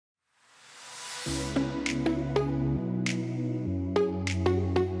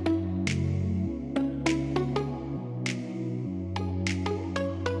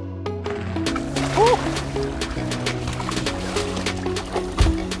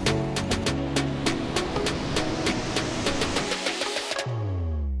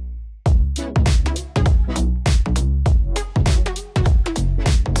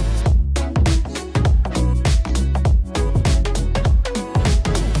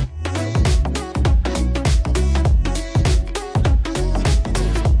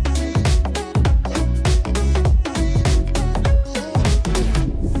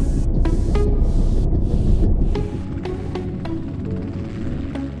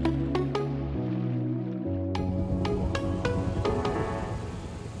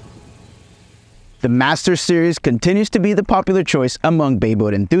The Master Series continues to be the popular choice among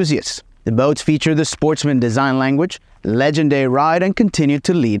bayboat enthusiasts. The boats feature the sportsman design language, legendary ride, and continue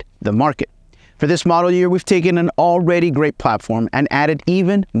to lead the market. For this model year, we've taken an already great platform and added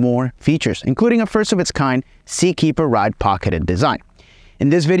even more features, including a first-of-its-kind Seakeeper Ride pocketed design.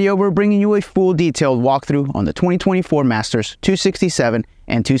 In this video, we're bringing you a full detailed walkthrough on the 2024 Masters 267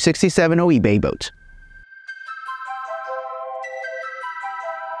 and 267 OE bayboats.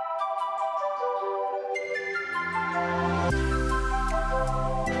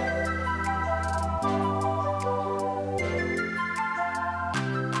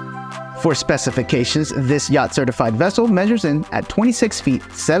 For specifications, this yacht-certified vessel measures in at 26 feet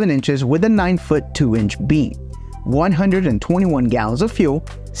 7 inches with a 9-foot 2-inch beam, 121 gallons of fuel,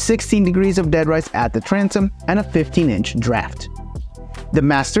 16 degrees of dead rise at the transom, and a 15-inch draft. The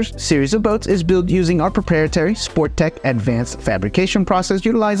Masters series of boats is built using our proprietary SportTech advanced fabrication process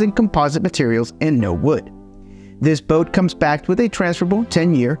utilizing composite materials and no wood. This boat comes backed with a transferable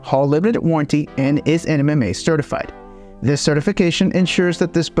 10-year hull limited warranty and is NMMA certified. This certification ensures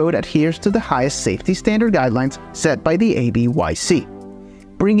that this boat adheres to the highest safety standard guidelines set by the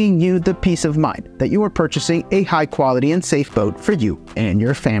ABYC, bringing you the peace of mind that you are purchasing a high quality and safe boat for you and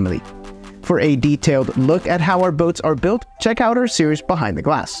your family. For a detailed look at how our boats are built, check out our series Behind the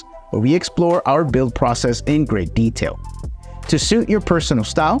Glass, where we explore our build process in great detail. To suit your personal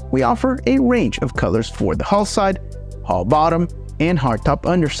style, we offer a range of colors for the hull side, hull bottom, and hardtop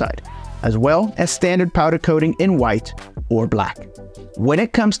underside, as well as standard powder coating in white or black. When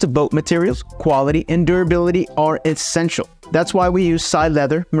it comes to boat materials, quality and durability are essential. That's why we use side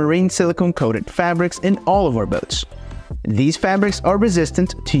leather, marine silicone coated fabrics in all of our boats. These fabrics are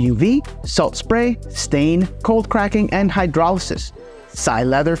resistant to UV, salt spray, stain, cold cracking, and hydrolysis. Side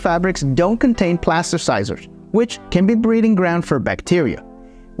leather fabrics don't contain plasticizers, which can be breeding ground for bacteria.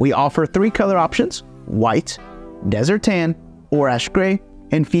 We offer 3 color options: white, desert tan, or ash gray,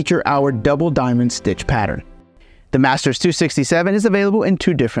 and feature our double diamond stitch pattern. The Masters 267 is available in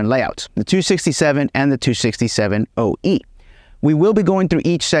 2 different layouts, the 267 and the 267 OE. We will be going through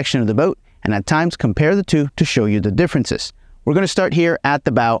each section of the boat and at times compare the two to show you the differences. We're going to start here at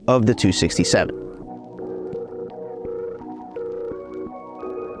the bow of the 267.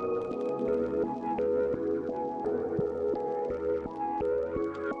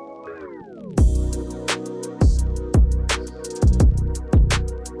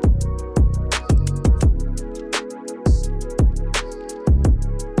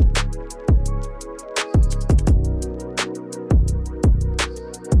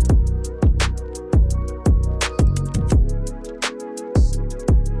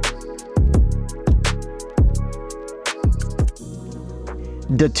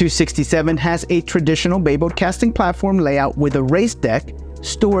 The 267 has a traditional bayboat casting platform layout with a raised deck,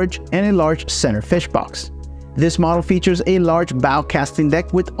 storage, and a large center fish box. This model features a large bow casting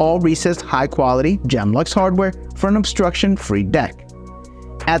deck with all recessed high-quality Gemlux hardware for an obstruction-free deck.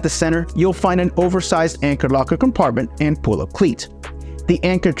 At the center, you'll find an oversized anchor locker compartment and pull-up cleat. The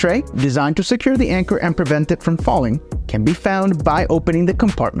anchor tray, designed to secure the anchor and prevent it from falling, can be found by opening the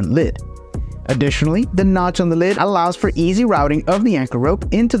compartment lid. Additionally, the notch on the lid allows for easy routing of the anchor rope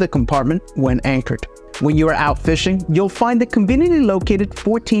into the compartment when anchored. When you are out fishing, you'll find the conveniently located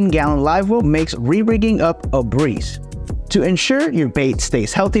 14-gallon livewell makes re-rigging up a breeze. To ensure your bait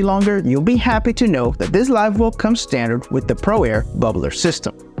stays healthy longer, you'll be happy to know that this livewell comes standard with the Pro Air bubbler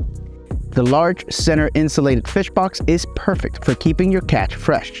system. The large center insulated fish box is perfect for keeping your catch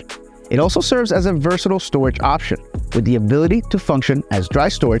fresh. It also serves as a versatile storage option, with the ability to function as dry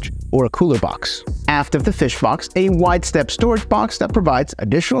storage or a cooler box. Aft of the fish box, a wide step storage box that provides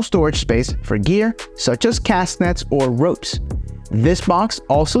additional storage space for gear such as cast nets or ropes. This box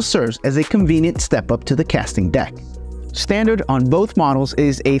also serves as a convenient step up to the casting deck. Standard on both models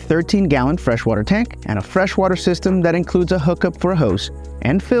is a 13-gallon freshwater tank and a freshwater system that includes a hookup for a hose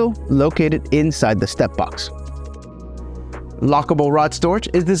and fill located inside the step box. Lockable rod storage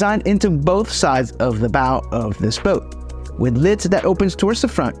is designed into both sides of the bow of this boat, with lids that opens towards the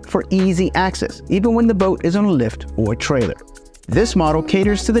front for easy access, even when the boat is on a lift or trailer. This model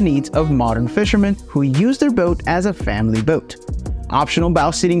caters to the needs of modern fishermen who use their boat as a family boat. Optional bow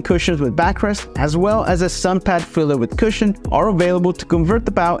seating cushions with backrest, as well as a sun pad filler with cushion, are available to convert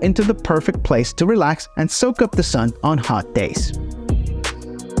the bow into the perfect place to relax and soak up the sun on hot days.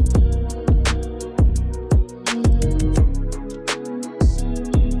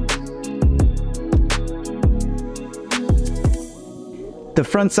 The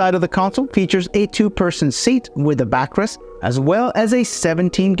front side of the console features a 2-person seat with a backrest, as well as a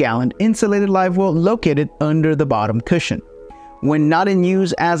 17-gallon insulated livewell located under the bottom cushion. When not in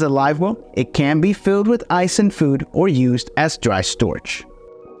use as a live well, it can be filled with ice and food or used as dry storage.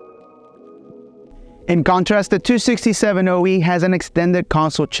 In contrast, the 267OE has an extended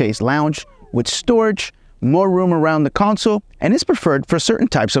console chaise lounge with storage, more room around the console, and is preferred for certain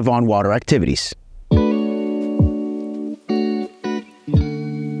types of on-water activities.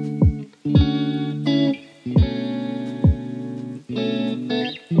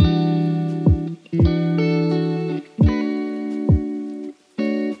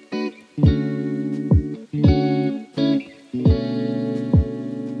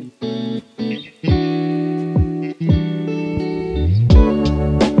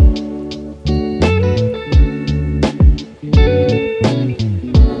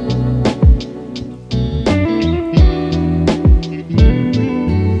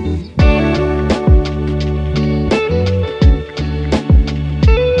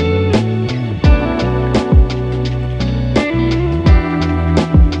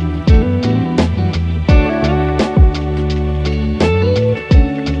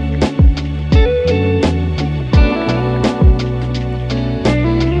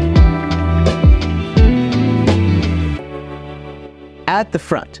 At the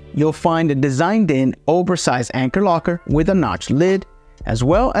front, you'll find a designed-in oversized anchor locker with a notched lid, as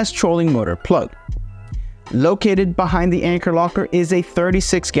well as trolling motor plug. Located behind the anchor locker is a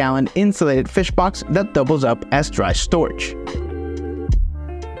 36-gallon insulated fish box that doubles up as dry storage.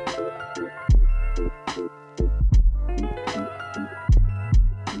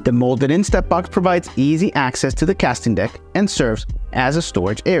 The molded-in step box provides easy access to the casting deck and serves as a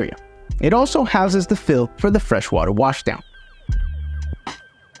storage area. It also houses the fill for the freshwater washdown.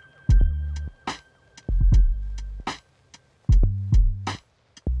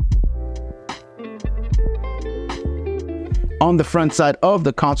 On the front side of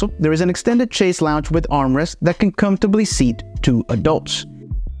the console, there is an extended chaise lounge with armrests that can comfortably seat 2 adults.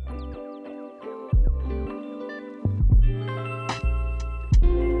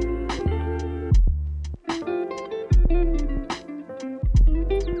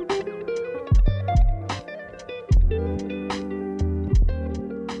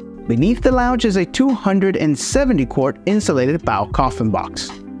 Beneath the lounge is a 270-quart insulated bow coffin box.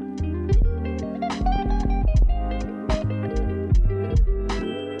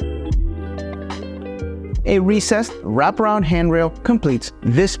 A recessed wraparound handrail completes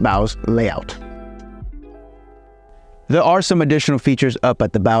this bow's layout. There are some additional features up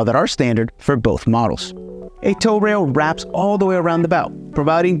at the bow that are standard for both models. A tow rail wraps all the way around the bow,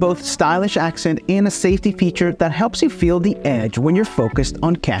 providing both stylish accent and a safety feature that helps you feel the edge when you're focused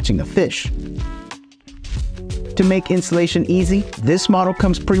on catching a fish. To make installation easy, this model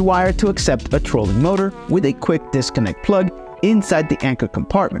comes pre-wired to accept a trolling motor with a quick disconnect plug inside the anchor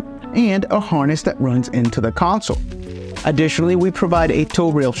compartment and a harness that runs into the console. Additionally, we provide a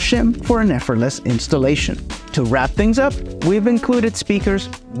tow rail shim for an effortless installation. To wrap things up, we've included speakers,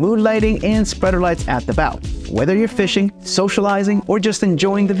 mood lighting, and spreader lights at the bow. Whether you're fishing, socializing, or just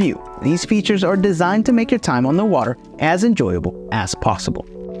enjoying the view, these features are designed to make your time on the water as enjoyable as possible.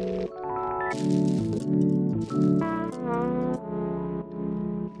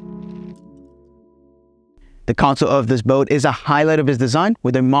 The console of this boat is a highlight of its design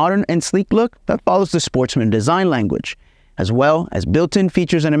with a modern and sleek look that follows the Sportsman design language, as well as built-in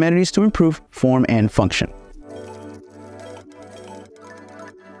features and amenities to improve form and function.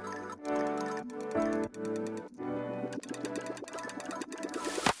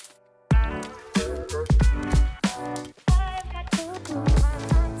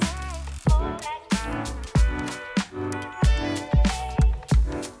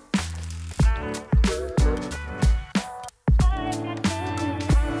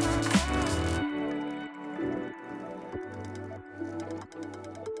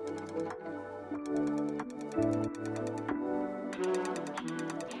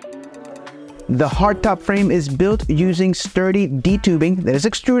 The hardtop frame is built using sturdy D-tubing that is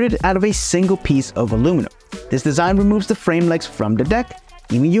extruded out of a single piece of aluminum. This design removes the frame legs from the deck,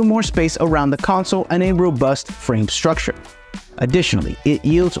 giving you more space around the console and a robust frame structure. Additionally, it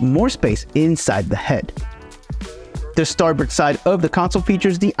yields more space inside the head. The starboard side of the console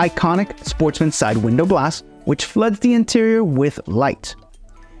features the iconic Sportsman side window glass, which floods the interior with light.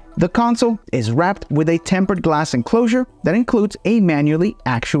 The console is wrapped with a tempered glass enclosure that includes a manually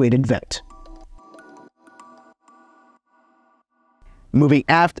actuated vent. Moving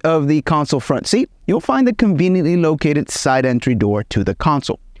aft of the console front seat, you'll find the conveniently located side entry door to the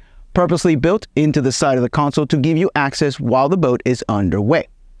console, purposely built into the side of the console to give you access while the boat is underway.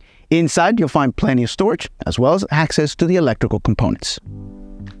 Inside, you'll find plenty of storage, as well as access to the electrical components.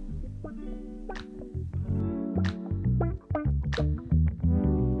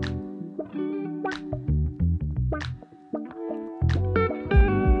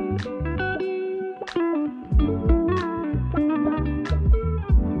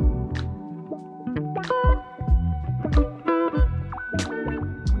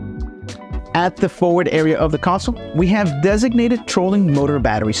 At the forward area of the console, we have designated trolling motor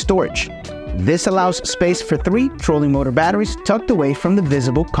battery storage. This allows space for 3 trolling motor batteries tucked away from the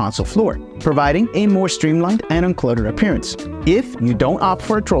visible console floor, providing a more streamlined and uncluttered appearance. If you don't opt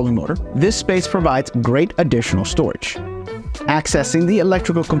for a trolling motor, this space provides great additional storage. Accessing the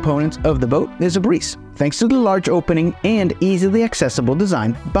electrical components of the boat is a breeze, thanks to the large opening and easily accessible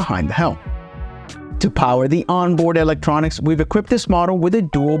design behind the helm. To power the onboard electronics, we've equipped this model with a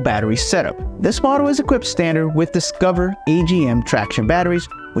dual battery setup. This model is equipped standard with Discover AGM traction batteries,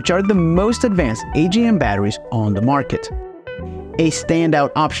 which are the most advanced AGM batteries on the market. A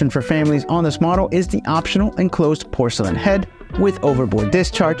standout option for families on this model is the optional enclosed porcelain head with overboard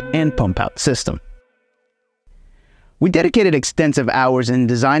discharge and pump-out system. We dedicated extensive hours in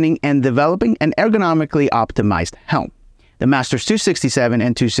designing and developing an ergonomically optimized helm. The Masters 267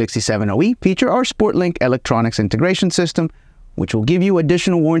 and 267 OE feature our SportLink electronics integration system, which will give you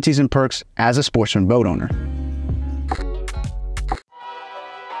additional warranties and perks as a sportsman boat owner.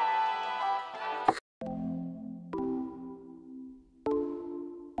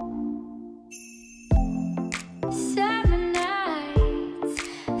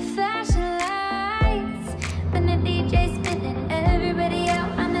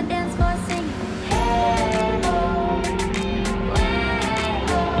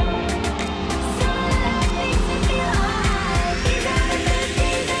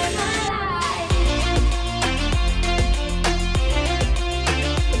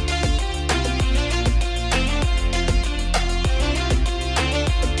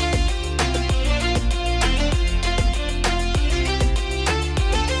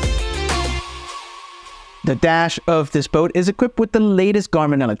 The dash of this boat is equipped with the latest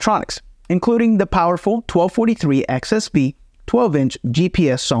Garmin electronics, including the powerful 1243 XSV 12-inch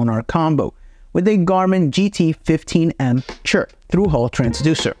GPS sonar combo with a Garmin GT15M chirp through-hull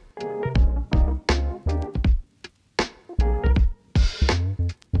transducer.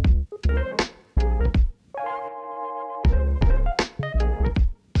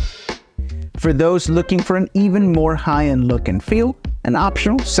 For those looking for an even more high-end look and feel, an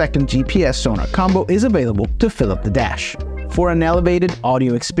optional second GPS sonar combo is available to fill up the dash. For an elevated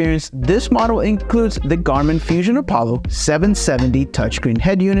audio experience, this model includes the Garmin Fusion Apollo 770 touchscreen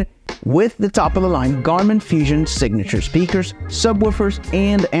head unit with the top-of-the-line Garmin Fusion signature speakers, subwoofers,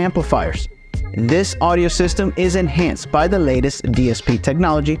 and amplifiers. This audio system is enhanced by the latest DSP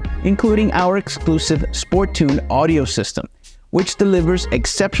technology, including our exclusive SportTune audio system, which delivers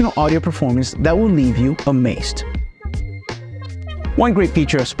exceptional audio performance that will leave you amazed. One great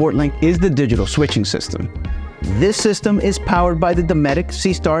feature of SportLink is the digital switching system. This system is powered by the Dometic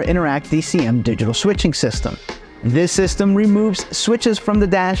SeaStar Interact DCM digital switching system. This system removes switches from the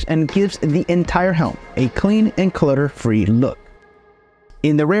dash and gives the entire helm a clean and clutter-free look.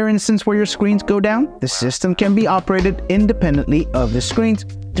 In the rare instance where your screens go down, the system can be operated independently of the screens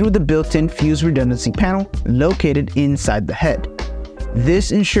through the built-in fuse redundancy panel located inside the head.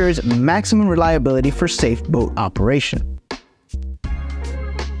 This ensures maximum reliability for safe boat operation.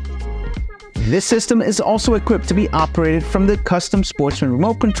 This system is also equipped to be operated from the custom Sportsman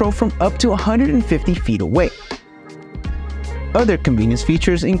remote control from up to 150 feet away. Other convenience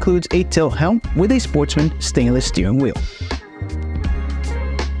features includes a tilt helm with a Sportsman stainless steering wheel.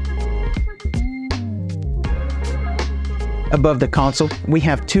 Above the console, we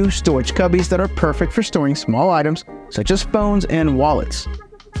have 2 storage cubbies that are perfect for storing small items such as phones and wallets.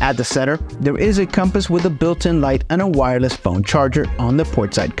 At the center, there is a compass with a built-in light and a wireless phone charger on the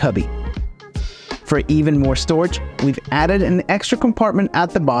portside cubby. For even more storage, we've added an extra compartment at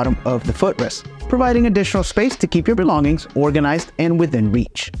the bottom of the footrest, providing additional space to keep your belongings organized and within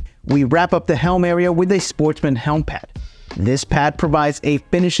reach. We wrap up the helm area with a Sportsman helm pad. This pad provides a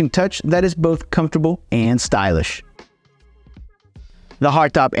finishing touch that is both comfortable and stylish. The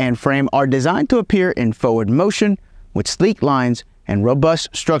hardtop and frame are designed to appear in forward motion with sleek lines and robust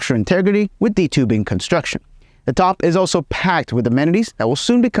structural integrity with detubing construction. The top is also packed with amenities that will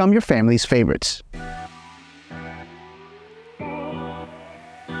soon become your family's favorites.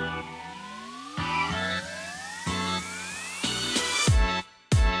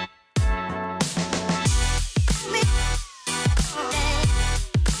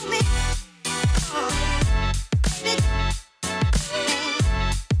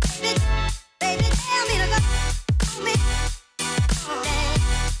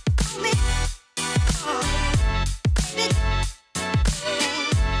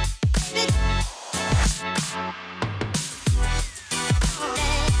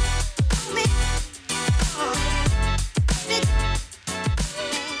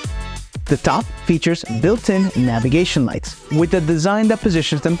 The top features built-in navigation lights with a design that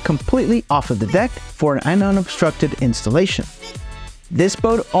positions them completely off of the deck for an unobstructed installation. This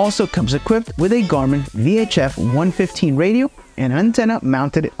boat also comes equipped with a Garmin VHF 115 radio and antenna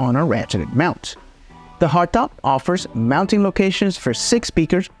mounted on a ratcheted mount. The hardtop offers mounting locations for 6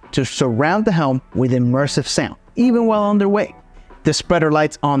 speakers to surround the helm with immersive sound, even while underway. The spreader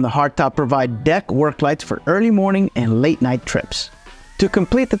lights on the hardtop provide deck work lights for early morning and late night trips. To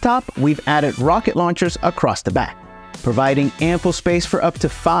complete the top, we've added rocket launchers across the back, providing ample space for up to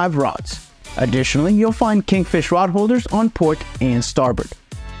 5 rods. Additionally, you'll find kingfish rod holders on port and starboard.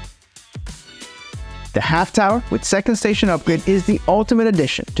 The half tower with second station upgrade is the ultimate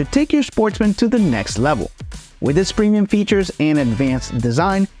addition to take your sportsman to the next level. With its premium features and advanced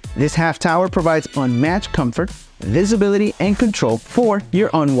design, this half tower provides unmatched comfort, visibility, and control for your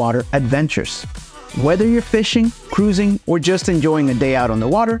on-water adventures. Whether you're fishing, cruising, or just enjoying a day out on the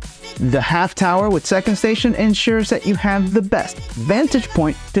water, the half tower with second station ensures that you have the best vantage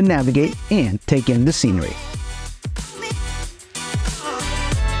point to navigate and take in the scenery.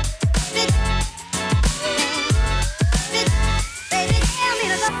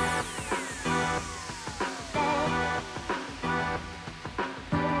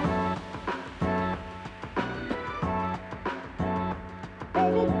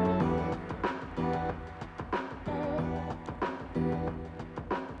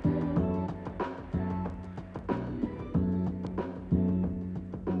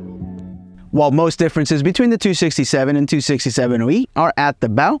 While most differences between the 267 and 267OE are at the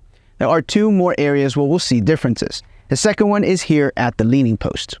bow, there are 2 more areas where we'll see differences. The second one is here at the leaning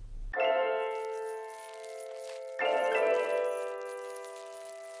post.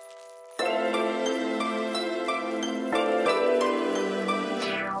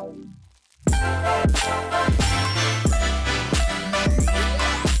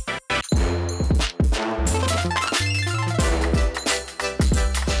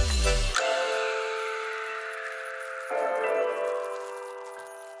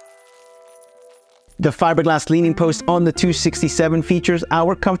 The fiberglass leaning post on the 267 features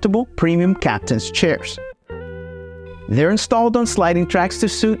our comfortable premium captain's chairs. They're installed on sliding tracks to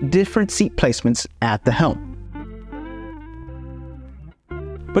suit different seat placements at the helm.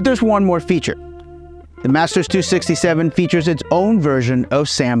 But there's one more feature. The Masters 267 features its own version of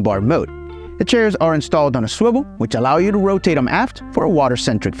sandbar mode. The chairs are installed on a swivel, which allow you to rotate them aft for a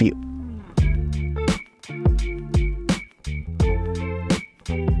water-centric view.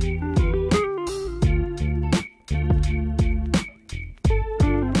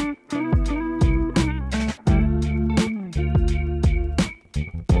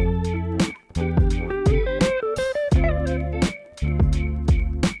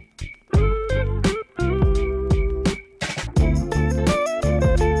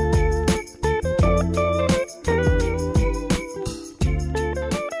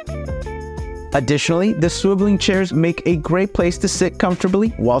 Additionally, the swiveling chairs make a great place to sit comfortably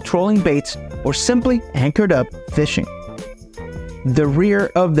while trolling baits or simply anchored up fishing. The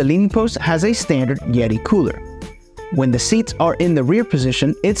rear of the leaning post has a standard Yeti cooler. When the seats are in the rear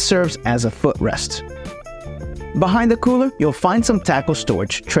position, it serves as a footrest. Behind the cooler, you'll find some tackle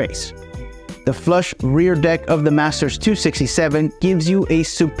storage trays. The flush rear deck of the Masters 267 gives you a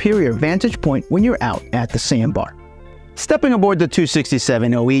superior vantage point when you're out at the sandbar. Stepping aboard the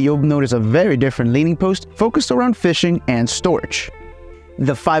 267OE, you'll notice a very different leaning post focused around fishing and storage.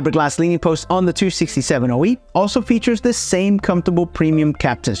 The fiberglass leaning post on the 267OE also features the same comfortable premium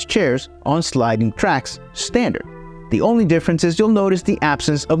captain's chairs on sliding tracks, standard. The only difference is you'll notice the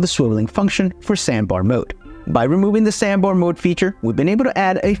absence of the swiveling function for sandbar mode. By removing the sandbar mode feature, we've been able to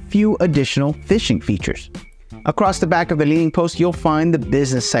add a few additional fishing features. Across the back of the leaning post, you'll find the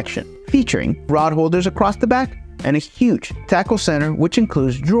business section, featuring rod holders across the back and a huge tackle center which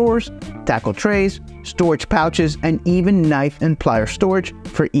includes drawers, tackle trays, storage pouches, and even knife and plier storage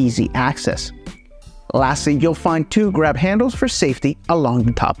for easy access. Lastly, you'll find 2 grab handles for safety along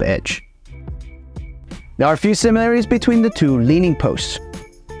the top edge. There are a few similarities between the 2 leaning posts.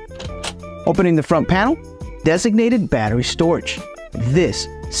 Opening the front panel, designated battery storage. This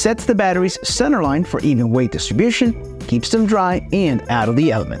sets the batteries centerline for even weight distribution, keeps them dry and out of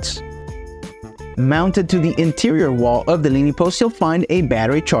the elements. Mounted to the interior wall of the leaning post, you'll find a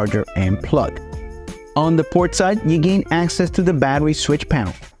battery charger and plug. On the port side, you gain access to the battery switch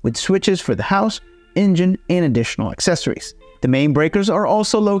panel with switches for the house, engine, and additional accessories. The main breakers are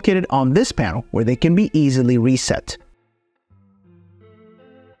also located on this panel where they can be easily reset.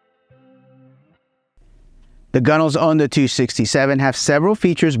 The gunnels on the 267 have several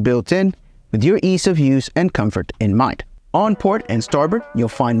features built in with your ease of use and comfort in mind. On port and starboard, you'll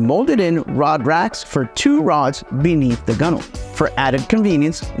find molded-in rod racks for 2 rods beneath the gunnel. For added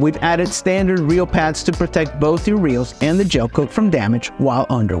convenience, we've added standard reel pads to protect both your reels and the gel coat from damage while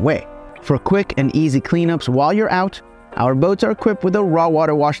underway. For quick and easy cleanups while you're out, our boats are equipped with a raw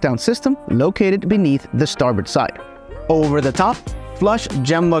water washdown system located beneath the starboard side. Over the top, flush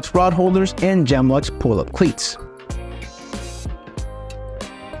Gemlux rod holders and Gemlux pull-up cleats.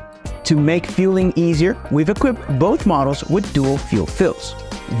 To make fueling easier, we've equipped both models with dual fuel fills.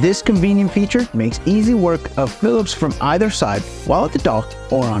 This convenient feature makes easy work of fill-ups from either side while at the dock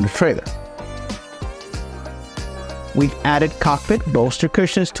or on the trailer. We've added cockpit bolster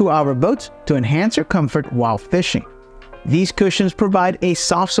cushions to our boats to enhance your comfort while fishing. These cushions provide a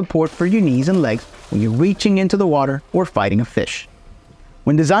soft support for your knees and legs when you're reaching into the water or fighting a fish.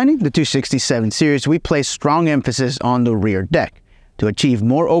 When designing the 267 series, we place strong emphasis on the rear deck to achieve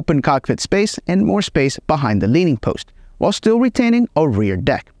more open cockpit space and more space behind the leaning post, while still retaining a rear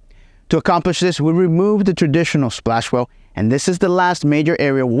deck. To accomplish this, we removed the traditional splash well, and this is the last major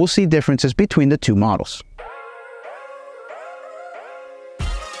area we'll see differences between the two models.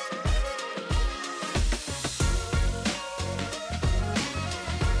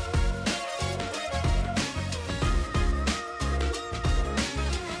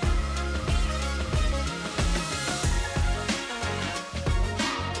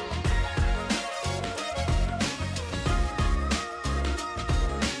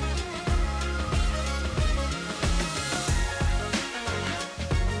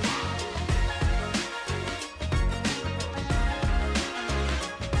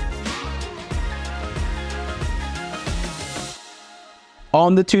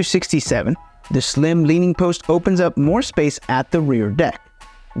 On the 267, the slim leaning post opens up more space at the rear deck.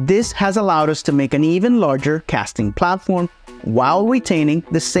 This has allowed us to make an even larger casting platform while retaining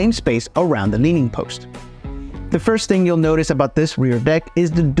the same space around the leaning post. The first thing you'll notice about this rear deck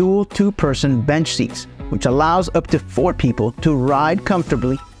is the dual 2-person bench seats, which allows up to 4 people to ride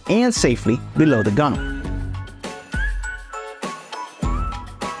comfortably and safely below the gunwale.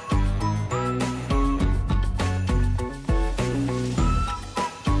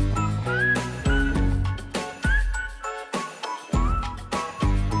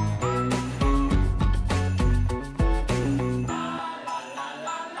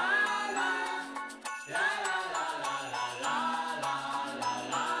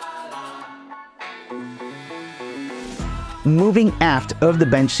 Moving aft of the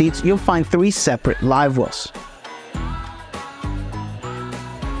bench seats, you'll find 3 separate livewells.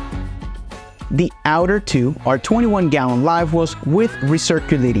 The outer 2 are 21-gallon livewells with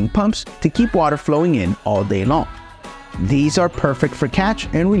recirculating pumps to keep water flowing in all day long. These are perfect for catch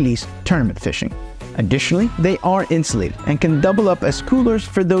and release tournament fishing. Additionally, they are insulated and can double up as coolers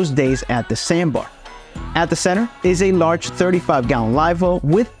for those days at the sandbar. At the center is a large 35-gallon livewell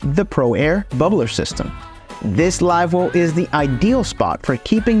with the Pro Air bubbler system. This livewell is the ideal spot for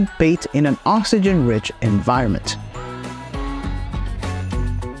keeping bait in an oxygen-rich environment.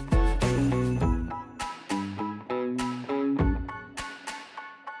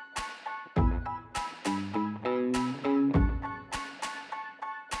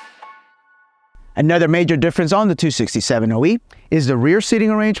 Another major difference on the 267 OE is the rear seating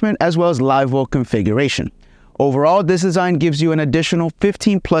arrangement as well as livewell configuration. Overall, this design gives you an additional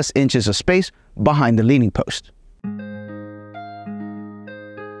 15+ inches of space behind the leaning post.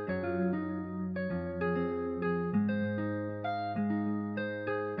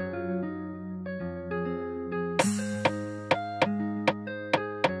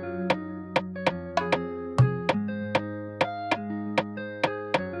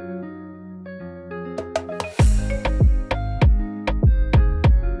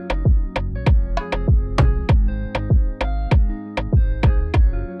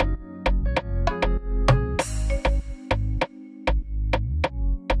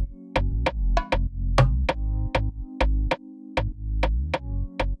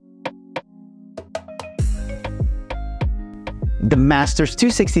 The Masters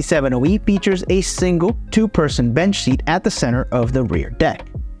 267 OE features a single 2-person bench seat at the center of the rear deck.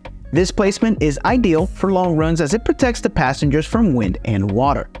 This placement is ideal for long runs as it protects the passengers from wind and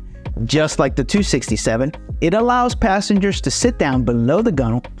water. Just like the 267, it allows passengers to sit down below the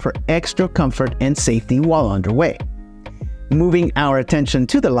gunwale for extra comfort and safety while underway. Moving our attention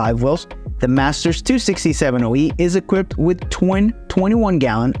to the livewells, the Masters 267 OE is equipped with twin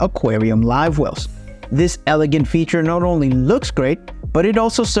 21-gallon aquarium livewells. This elegant feature not only looks great, but it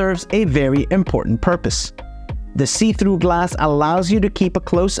also serves a very important purpose. The see-through glass allows you to keep a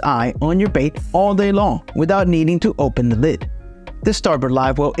close eye on your bait all day long without needing to open the lid. The starboard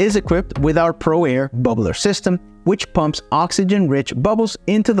livewell is equipped with our Pro Air bubbler system which pumps oxygen-rich bubbles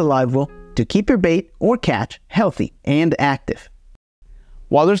into the live well to keep your bait or catch healthy and active.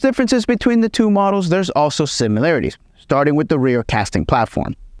 While there's differences between the two models, there's also similarities, starting with the rear casting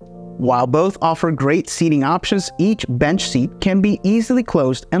platform. While both offer great seating options, each bench seat can be easily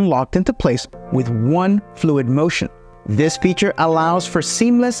closed and locked into place with one fluid motion. This feature allows for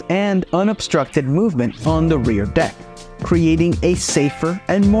seamless and unobstructed movement on the rear deck, creating a safer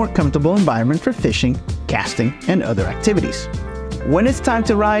and more comfortable environment for fishing, casting, and other activities. When it's time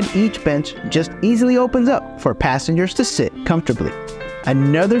to ride, each bench just easily opens up for passengers to sit comfortably.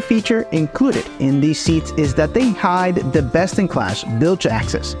 Another feature included in these seats is that they hide the best-in-class bilge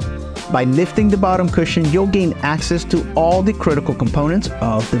access. By lifting the bottom cushion, you'll gain access to all the critical components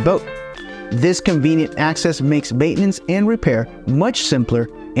of the boat. This convenient access makes maintenance and repair much simpler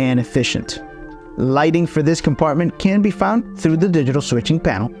and efficient. Lighting for this compartment can be found through the digital switching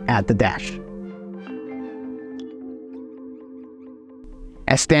panel at the dash.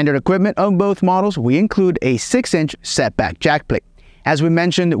 As standard equipment on both models, we include a 6-inch setback jack plate. As we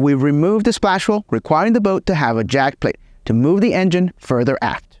mentioned, we removed the splash wheel, requiring the boat to have a jack plate to move the engine further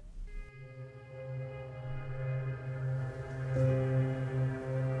aft.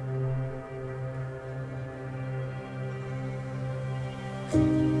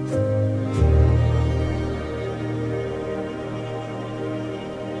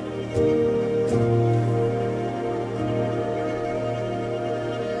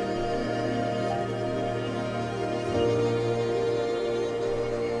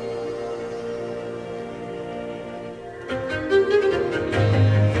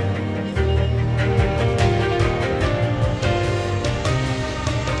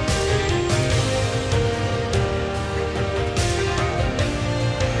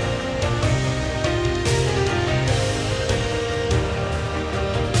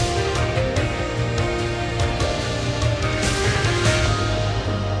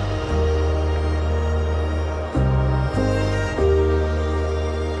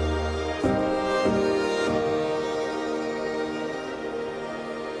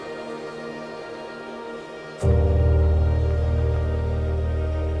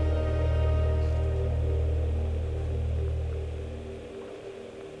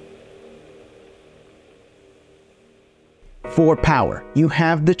 For power, you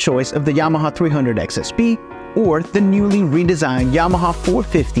have the choice of the Yamaha 300 XSP or the newly redesigned Yamaha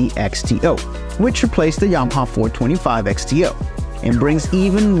 450 XTO, which replaced the Yamaha 425 XTO and brings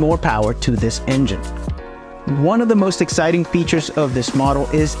even more power to this engine. One of the most exciting features of this model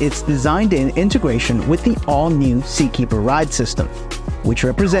is its designed-in integration with the all-new Seakeeper ride system, which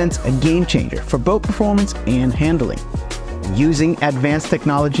represents a game changer for boat performance and handling. Using advanced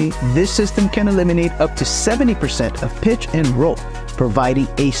technology, this system can eliminate up to 70% of pitch and roll, providing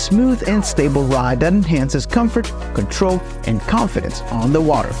a smooth and stable ride that enhances comfort, control, and confidence on the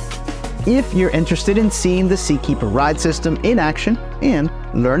water. If you're interested in seeing the Seakeeper ride system in action and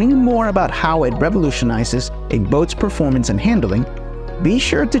learning more about how it revolutionizes a boat's performance and handling, be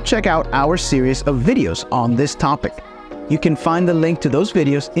sure to check out our series of videos on this topic. You can find the link to those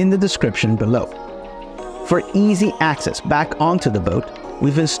videos in the description below. For easy access back onto the boat,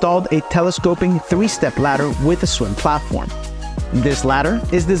 we've installed a telescoping 3-step ladder with a swim platform. This ladder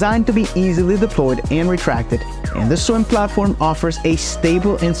is designed to be easily deployed and retracted, and the swim platform offers a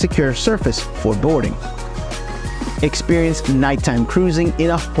stable and secure surface for boarding. Experience nighttime cruising in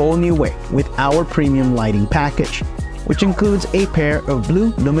a whole new way with our premium lighting package, which includes a pair of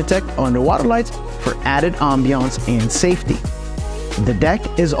blue Lumitec underwater lights for added ambiance and safety. The deck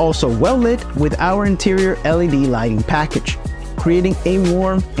is also well lit with our interior LED lighting package, creating a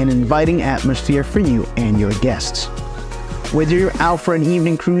warm and inviting atmosphere for you and your guests. Whether you're out for an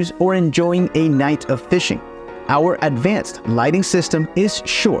evening cruise or enjoying a night of fishing, our advanced lighting system is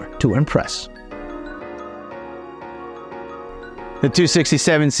sure to impress. The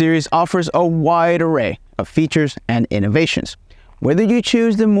 267 series offers a wide array of features and innovations. Whether you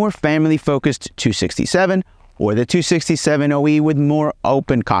choose the more family-focused 267 or the 267 OE with more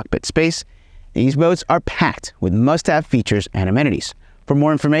open cockpit space, these boats are packed with must-have features and amenities. For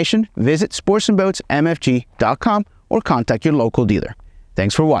more information, visit sportsandboatsmfg.com or contact your local dealer.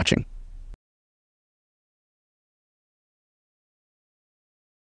 Thanks for watching.